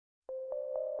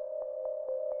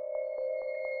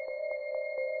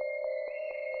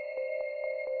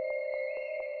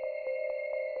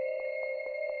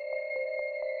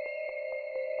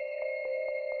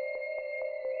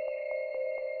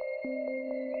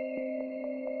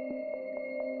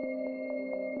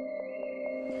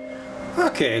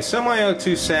Okay, so my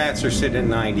O2 sats are sitting at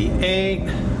 98.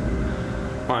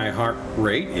 My heart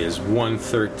rate is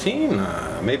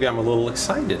 113. Maybe I'm a little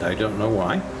excited, I don't know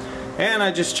why. And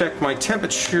I just checked my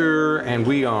temperature and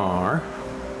we are...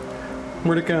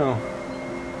 Where'd it go?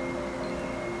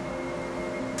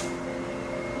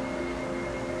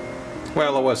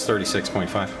 Well, it was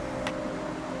 36.5.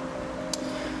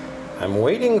 I'm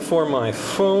waiting for my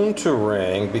phone to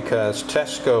ring because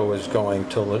Tesco is going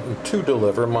to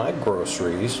deliver my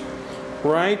groceries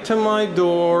right to my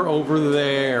door over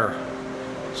there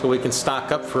so we can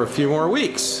stock up for a few more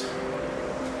weeks.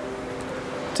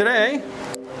 Today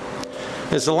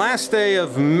is the last day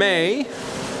of May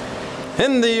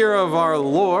in the year of our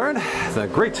Lord, the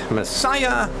great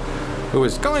Messiah, who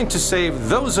is going to save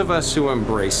those of us who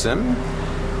embrace him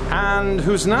and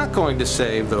who's not going to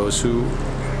save those who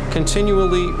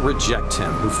continually reject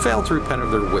him, who fail to repent of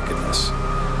their wickedness.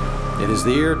 It is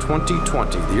the year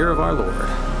 2020, the year of our Lord.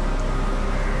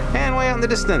 And way out in the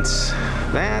distance,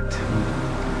 that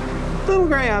little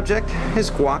gray object is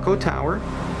Guaco Tower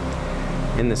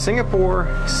in the Singapore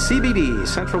CBD,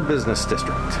 Central Business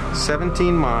District,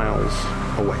 17 miles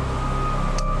away.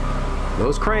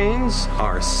 Those cranes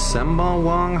are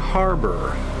Sembawang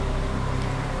Harbor.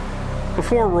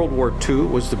 Before World War II, it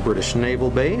was the British naval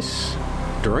base.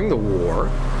 During the war,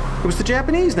 it was the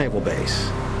Japanese naval base.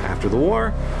 After the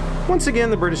war, once again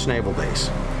the British naval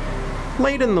base.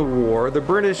 Late in the war, the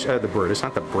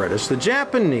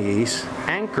Japanese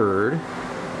anchored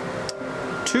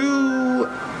two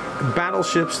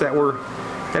battleships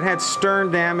that had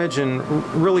stern damage and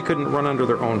really couldn't run under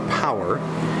their own power.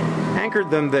 Anchored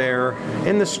them there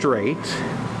in the strait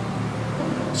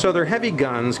so their heavy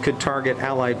guns could target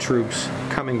Allied troops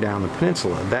coming down the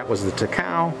peninsula. That was the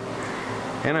Takao,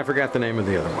 and I forgot the name of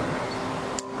the other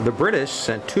one. The British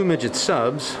sent two midget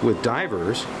subs with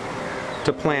divers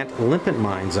to plant limpet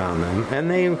mines on them, and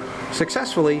they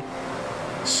successfully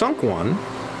sunk one,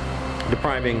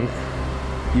 depriving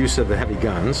use of the heavy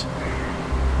guns.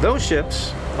 Those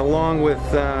ships, along with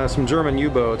some German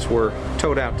U-boats, were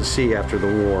towed out to sea after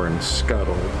the war and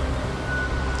scuttled.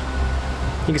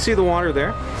 You can see the water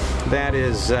there. That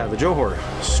is the Johor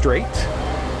Strait,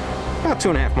 about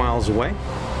 2.5 miles away.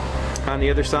 On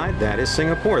the other side, that is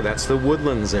Singapore. That's the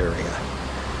Woodlands area.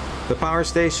 The power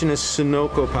station is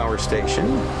Sunoco Power Station.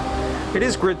 It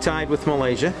is grid-tied with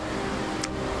Malaysia.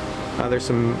 There's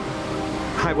some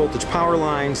high-voltage power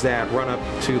lines that run up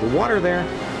to the water there.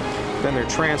 Then they're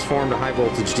transformed to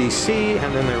high-voltage DC,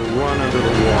 and then they're run under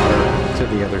the water to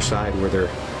the other side where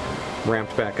they're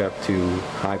ramped back up to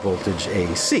high-voltage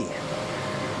AC.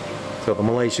 So the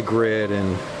Malaysia grid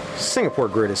and Singapore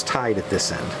grid is tied at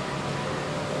this end.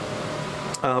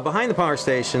 Behind the power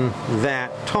station,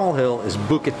 that tall hill is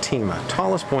Bukit Timah,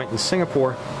 tallest point in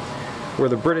Singapore, where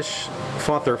the British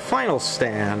fought their final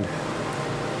stand,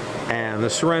 and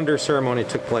the surrender ceremony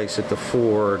took place at the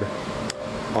Ford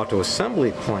Auto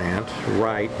Assembly plant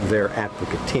right there at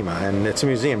Bukit Timah, and it's a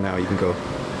museum now. You can go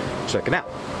check it out.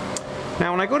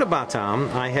 Now, when I go to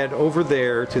Batam, I head over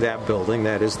there to that building.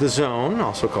 That is the Zone,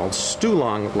 also called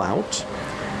Stulong Laut.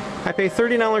 I pay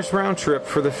 $30 round trip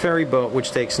for the ferry boat, which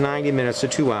takes 90 minutes to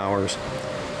 2 hours.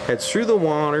 Heads through the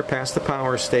water, past the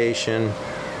power station,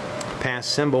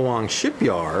 past Sembawang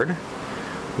Shipyard,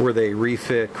 where they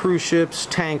refit cruise ships,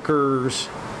 tankers,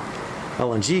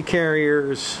 LNG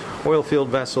carriers, oil field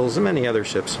vessels, and many other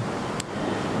ships.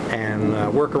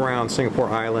 And work around Singapore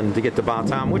Island to get to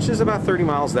Batam, which is about 30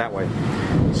 miles that way.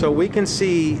 So we can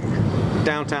see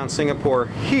downtown Singapore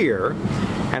here,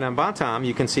 and on Batam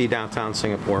you can see downtown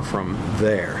Singapore from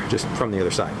there, just from the other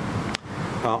side.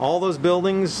 All those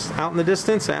buildings out in the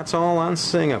distance, that's all on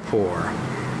Singapore.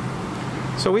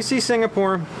 So we see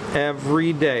Singapore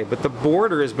every day, but the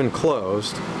border has been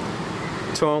closed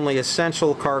to only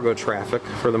essential cargo traffic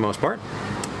for the most part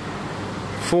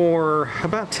for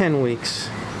about 10 weeks.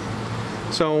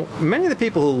 So many of the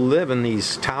people who live in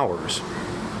these towers,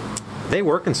 they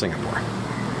work in Singapore.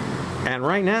 And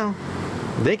right now,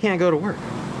 they can't go to work.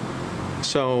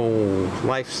 So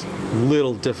life's a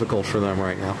little difficult for them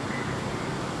right now.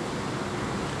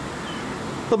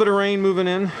 A little bit of rain moving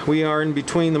in. We are in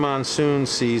between the monsoon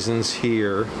seasons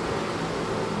here.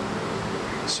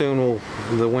 Soon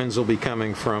the winds will be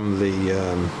coming from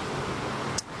the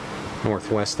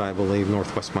northwest, I believe,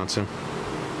 northwest monsoon.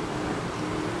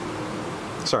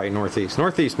 Sorry, northeast.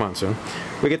 Northeast monsoon.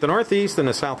 We get the northeast and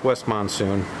the southwest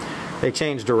monsoon. They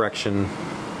change direction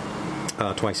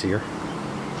twice a year.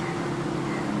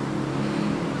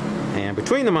 And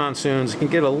between the monsoons, it can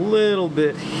get a little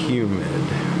bit humid.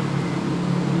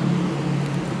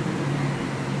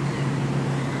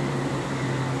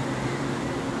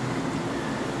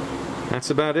 That's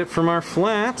about it from our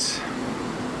flat.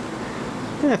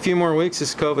 A few more weeks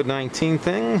this COVID-19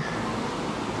 thing.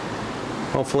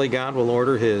 Hopefully God will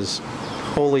order his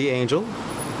holy angel,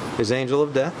 his angel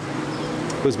of death,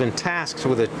 who's been tasked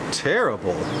with a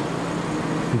terrible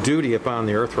duty upon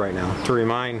the earth right now to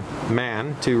remind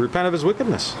man to repent of his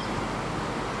wickedness.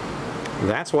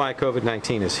 That's why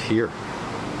COVID-19 is here.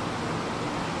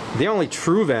 The only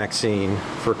true vaccine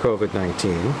for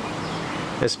COVID-19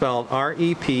 is spelled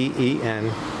R-E-P-E-N-T-A-N-C-E,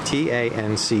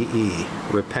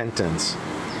 repentance.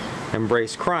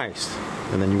 Embrace Christ,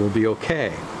 and then you will be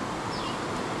okay.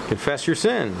 Confess your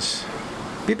sins.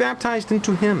 Be baptized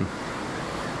into him.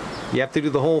 You have to do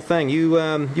the whole thing. You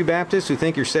Baptists who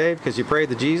think you're saved because you prayed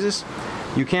to Jesus,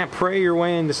 you can't pray your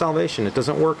way into salvation. It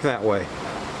doesn't work that way.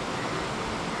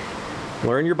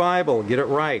 Learn your Bible. Get it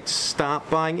right. Stop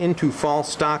buying into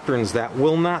false doctrines that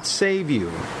will not save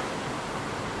you.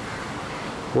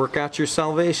 Work out your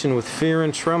salvation with fear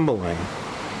and trembling.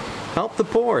 Help the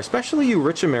poor, especially you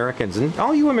rich Americans. And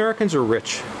all you Americans are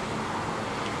rich.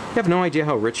 You have no idea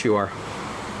how rich you are.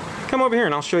 Come over here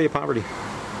and I'll show you poverty.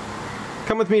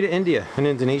 Come with me to India and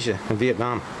Indonesia and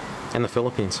Vietnam and the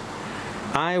Philippines.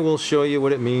 I will show you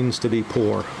what it means to be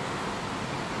poor.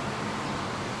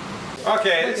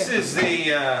 Okay, this is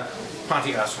the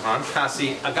Panti Asuhan,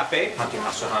 Kasi Agape Panti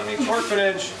Asuhan, the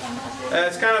orphanage.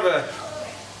 It's kind of a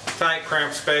tight,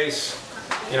 cramped space.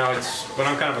 You know, but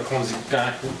I'm kind of a clumsy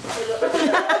guy.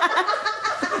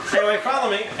 Anyway, follow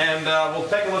me and we'll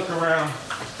take a look around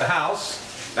the house.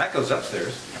 That goes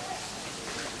upstairs.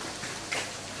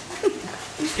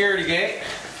 Security gate, a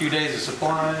few days of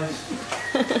supplies.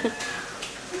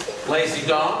 Lazy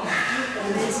dog.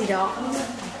 Lazy dog.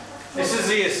 This is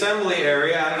the assembly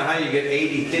area. I don't know how you get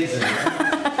 80 kids in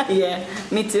there. Yeah,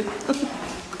 me too.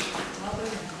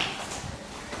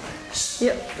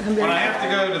 Yep. When I have to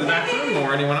go to the bathroom,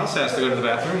 or anyone else has to go to the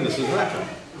bathroom, this is the bathroom.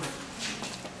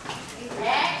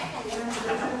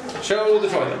 Show the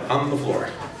toilet on the floor.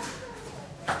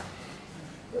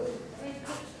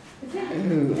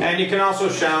 And you can also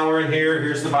shower in here.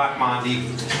 Here's the bak mandi.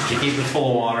 You keep it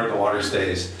full of water, the water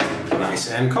stays nice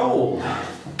and cold.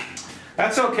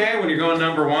 That's okay when you're going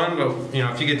number one, but you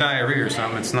know, if you get diarrhea or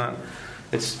something, it's a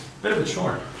bit of a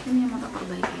chore.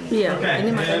 Iya, Okay,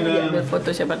 ini makanya dia ambil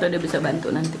foto, siapa tahu dia bisa bantu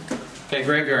nanti. Okay,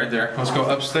 graveyard there. Let's go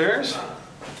upstairs.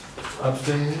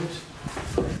 Upstairs.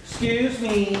 Excuse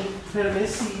me,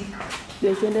 Missy.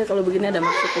 Biasanya dia kalau begini ada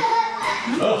maksudnya.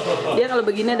 Dia kalau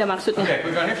begini ada maksudnya. Okay,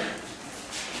 we go here.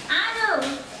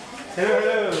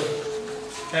 Hello.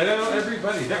 Hello,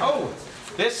 everybody. Oh,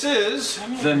 this is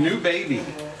the new baby.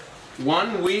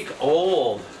 1 week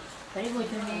old.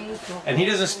 And he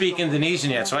doesn't speak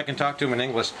Indonesian yet, so I can talk to him in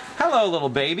English. Hello,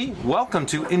 little baby. Welcome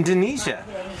to Indonesia.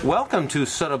 Welcome to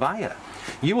Surabaya.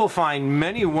 You will find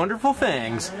many wonderful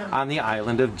things on the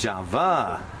island of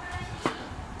Java.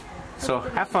 So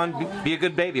have fun. Be a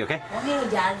good baby, okay?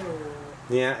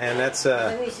 Yeah, and that's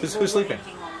who's sleeping?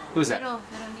 Who's that? Oh,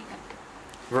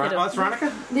 it's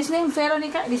Veronica? This name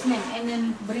Veronica, this name, and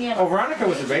then Brianna. Oh, Veronica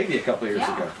was a baby a couple of years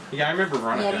ago. Yeah, I remember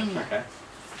Veronica. Okay.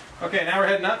 Okay, now we're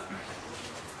heading up.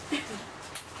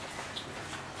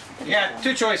 Yeah,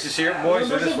 two choices here.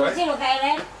 Boys are this way.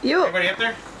 Yuk. Anybody up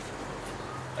there?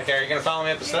 Okay, are you going to follow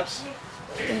me up the steps?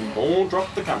 Don't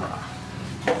drop the camera.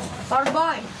 Our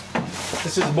boy.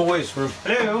 This is the boys' room.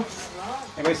 Hello.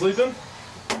 Anybody sleeping?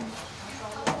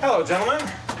 Hello, gentlemen.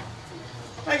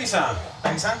 Maggie-san.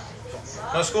 Maggie-san?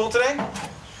 No school today?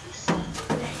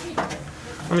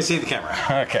 Let me see the camera.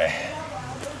 Okay.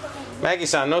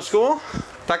 Maggie-san, no school?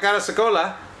 Takara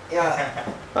sekolah? Yeah.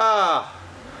 Ah,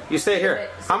 you stay here.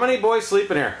 How many boys sleep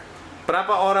in here?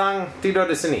 Berapa orang tidur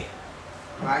di sini?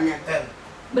 Banyak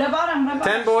 10. Berapa orang?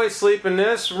 10 boys sleep in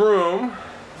this room.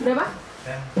 Berapa?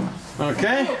 10.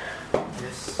 Okay.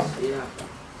 Yes. Yeah.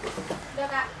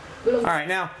 All right,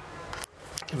 now,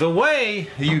 the way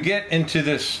you get into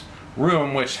this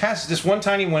room, which has this one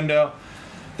tiny window,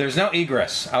 there's no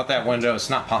egress out that window. It's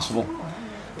not possible.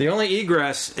 The only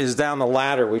egress is down the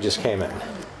ladder we just came in.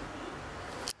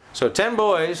 So 10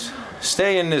 boys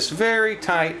stay in this very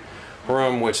tight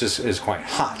room, which is quite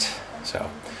hot. So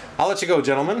I'll let you go,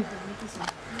 gentlemen.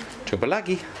 Jumpa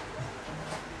lagi.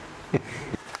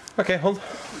 Okay,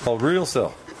 hold real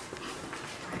still.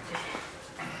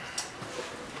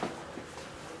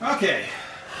 Okay.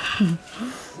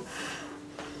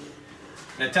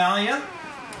 Natalia.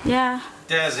 Yeah.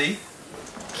 Desi.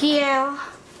 Kiel.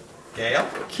 Gail.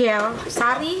 Kiel.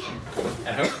 Sari.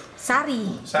 And who? Sari.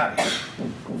 Sadi.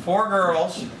 4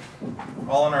 girls,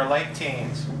 all in our late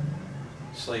teens,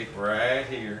 sleep right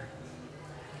here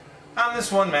on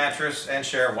this one mattress and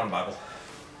share one Bible.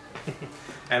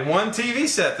 And one TV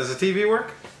set. Does the TV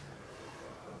work?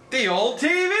 The old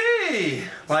TV!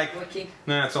 Like,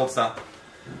 no, it's old style.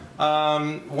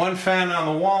 One fan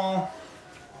on the wall.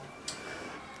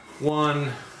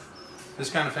 One, this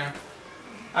kind of fan.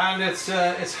 And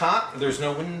it's hot. There's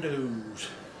no windows.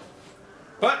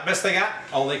 But best they got,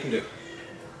 all they can do.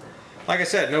 Like I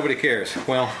said, nobody cares.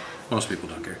 Well, most people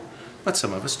don't care. But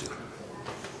some of us do.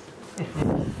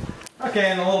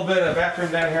 Okay, and a little bit of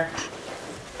bathroom down here.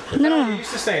 No. You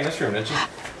used to stay in this room, didn't you?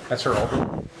 That's her old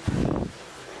room.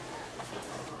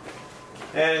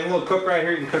 And a little cook right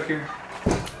here, you can cook here.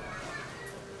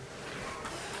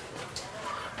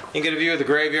 You can get a view of the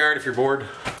graveyard if you're bored.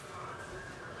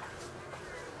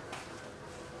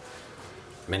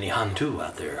 Many hantu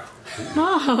out there.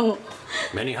 No.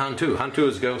 Many hantu. Hantu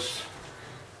is ghosts.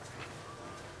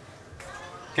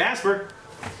 Casper.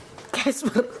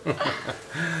 Casper.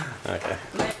 Okay.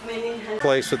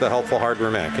 Place with the helpful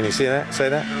hardware man. Can you see that? Say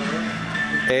that.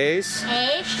 Ace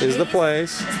is the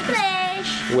place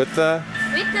with the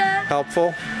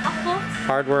helpful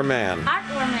hardware man.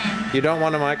 You don't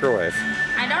want a microwave.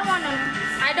 I don't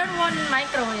want a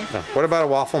microwave. No. What about a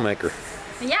waffle maker?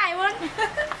 Yeah, I want.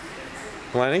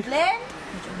 Lenny? Blend?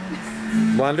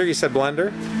 Blender? You said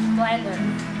blender? Blender.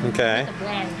 Okay.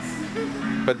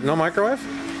 Blend. But no microwave?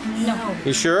 No.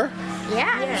 You sure? Yeah,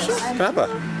 I'm sure. Kenapa?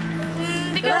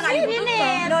 Because I need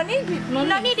it.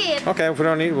 No need it. Okay, if we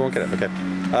don't need it, we won't get it. Okay.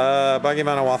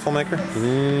 Bagaimana waffle maker?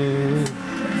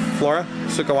 Flora?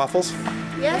 Suka waffles?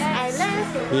 Yes, I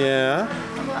love it. Yeah.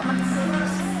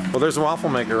 Well, there's a waffle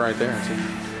maker right there. See?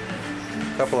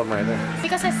 A couple of them right there.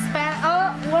 Because I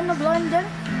want a blender.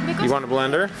 Because You want a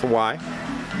blender? For why?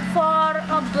 for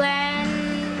a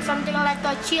blend something like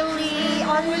a chili,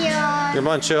 onion. You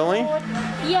want chili?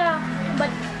 Yeah, but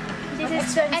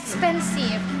this is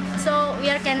expensive. So we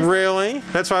are cancel. Really?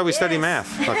 That's why we study math,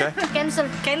 okay? Cancel.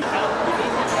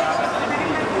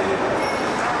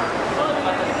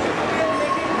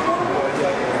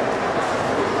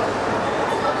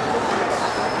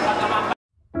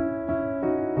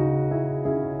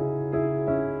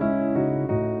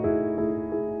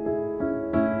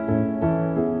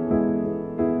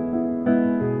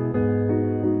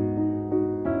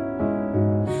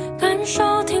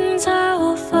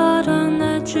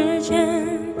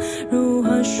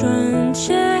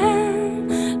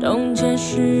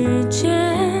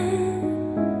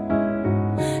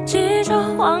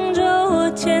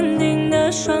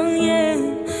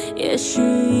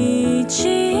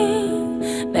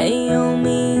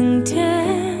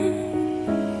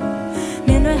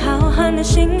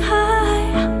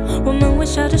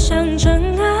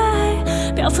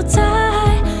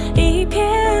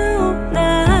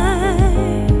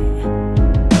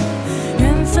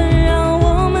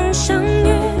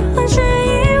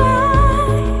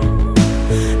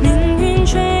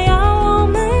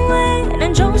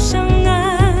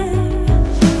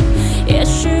也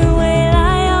许未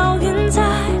来遥远在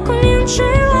光年之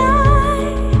外。